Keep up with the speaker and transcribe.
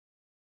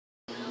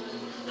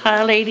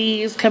Hi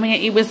ladies, coming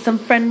at you with some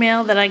friend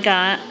mail that I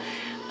got.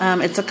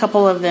 It's a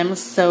couple of them,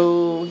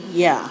 so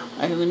yeah,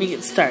 let me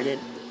get started.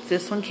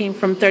 This one came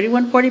from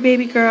 3140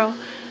 Baby Girl.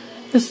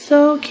 It's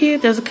so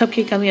cute. There's a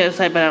cupcake on the other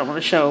side, but I don't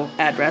want to show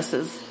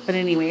addresses. But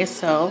anyway,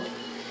 and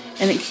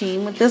it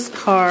came with this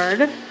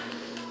card.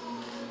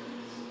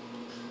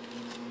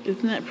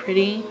 Isn't that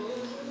pretty?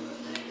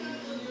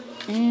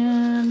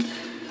 And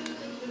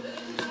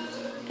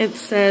it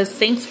says,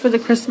 thanks for the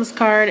Christmas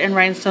card and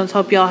rhinestones.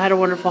 Hope you all had a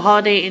wonderful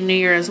holiday and New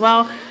Year as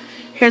well.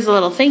 Here's a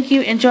little thank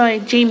you. Enjoy,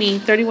 Jamie,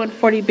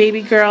 3140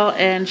 Baby Girl.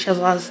 And she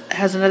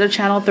has another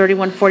channel,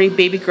 3140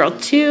 Baby Girl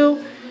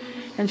 2.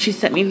 And she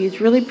sent me these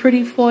really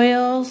pretty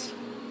foils.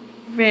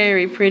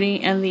 Very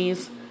pretty. And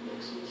these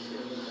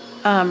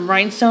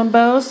rhinestone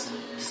bows.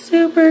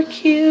 Super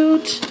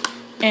cute.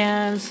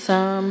 And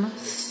some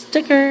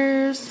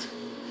stickers.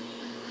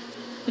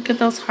 Look at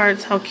those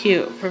hearts. How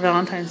cute for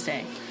Valentine's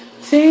Day.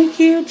 Thank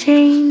you,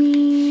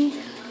 Jamie.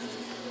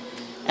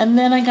 And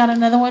then I got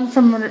another one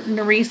from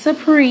Narisa,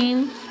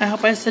 Perine. I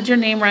hope I said your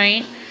name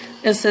right.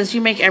 It says, you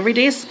make every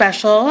day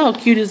special. How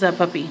cute is that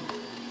puppy?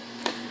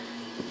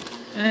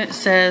 And it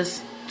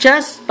says,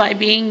 just by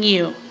being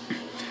you.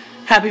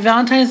 Happy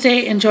Valentine's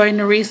Day. Enjoy,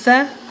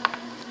 Narisa.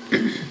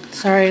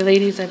 Sorry,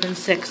 ladies, I've been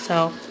sick,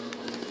 so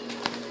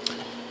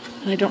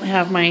I don't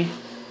have my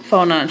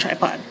phone on a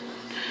tripod.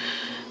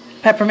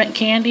 Peppermint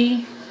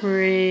candy.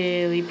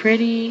 Really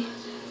pretty.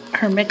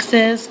 Her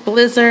mixes,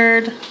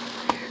 Blizzard,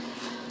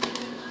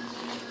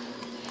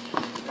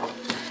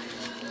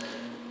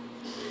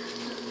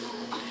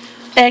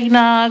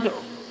 eggnog,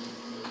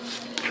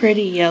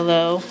 pretty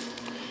yellow,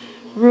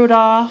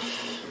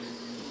 Rudolph,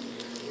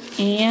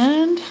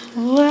 and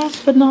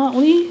last but not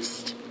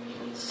least,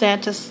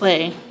 Santa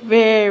Sleigh.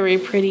 Very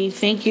pretty.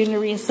 Thank you,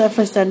 Narisa,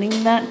 for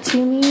sending that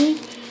to me.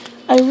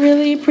 I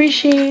really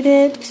appreciate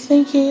it.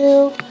 Thank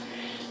you.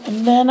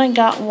 And then I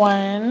got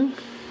one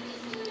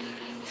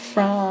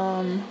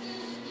from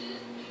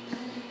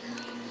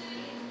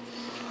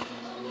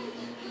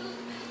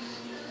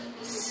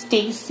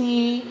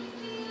Stacy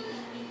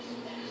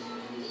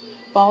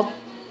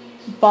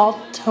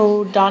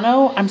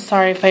Baltodano. I'm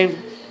sorry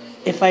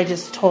if I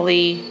just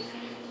totally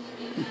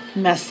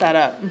messed that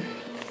up.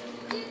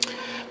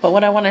 But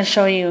what I want to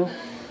show you,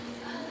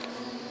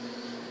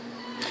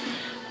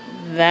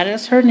 that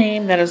is her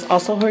name. That is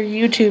also her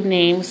YouTube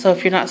name. So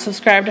if you're not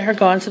subscribed to her,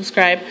 go and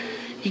subscribe.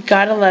 You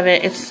gotta love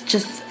it. It's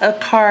just a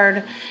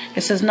card.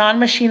 It says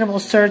non-machinable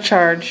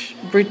surcharge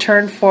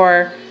returned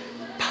for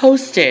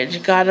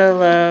postage. Gotta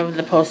love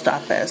the post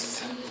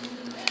office.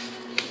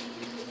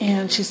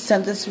 And she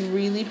sent this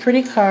really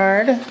pretty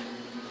card. Look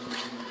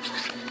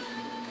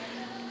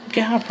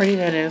at how pretty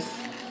that is.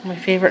 My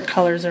favorite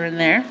colors are in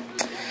there.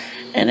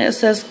 And it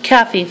says,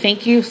 Kathy,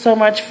 thank you so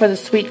much for the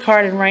sweet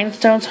card and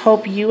rhinestones.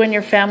 Hope you and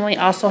your family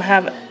also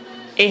have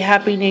a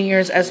happy New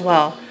Year's as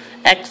well.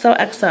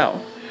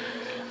 XOXO.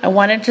 I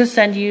wanted to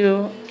send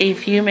you a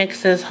few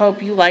mixes.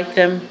 Hope you like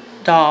them,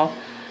 doll.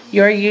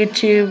 Your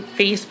YouTube,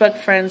 Facebook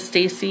friend,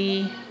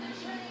 Stacy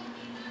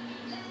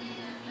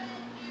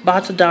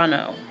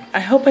Baltodano. I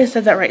hope I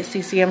said that right,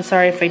 Stacy. I'm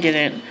sorry if I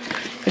didn't.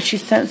 But she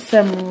sent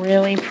some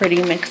really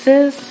pretty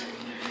mixes.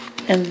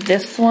 And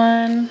this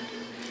one,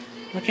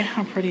 look at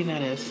how pretty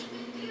that is.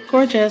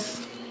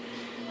 Gorgeous.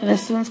 And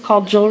this one's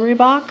called Jewelry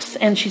Box.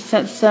 And she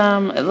sent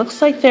some, it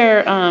looks like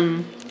they're,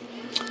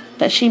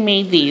 that she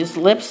made these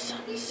lips.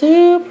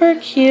 Super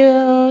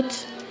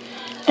cute.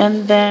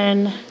 And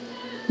then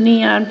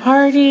Neon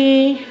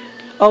Party.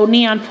 Oh,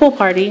 Neon Pool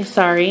Party,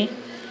 sorry.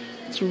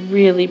 It's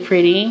really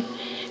pretty.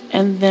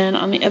 And then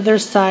on the other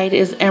side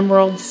is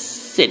Emerald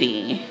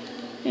City.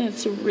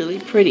 It's really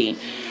pretty.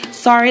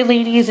 Sorry,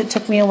 ladies, it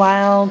took me a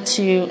while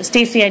to...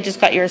 Stacy, I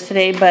just got yours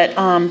today, but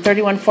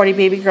 3140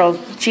 Baby Girl,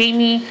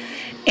 Jamie,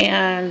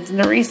 and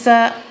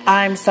Narisa,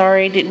 I'm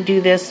sorry I didn't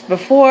do this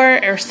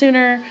before or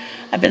sooner.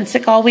 I've been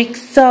sick all week,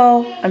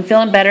 so I'm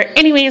feeling better.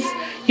 Anyways,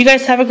 you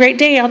guys have a great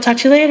day. I'll talk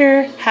to you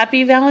later.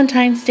 Happy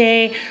Valentine's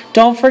Day.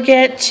 Don't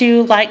forget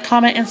to like,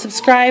 comment, and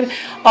subscribe.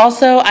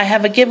 Also, I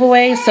have a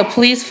giveaway, so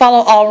please follow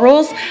all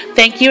rules.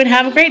 Thank you and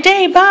have a great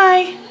day.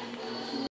 Bye.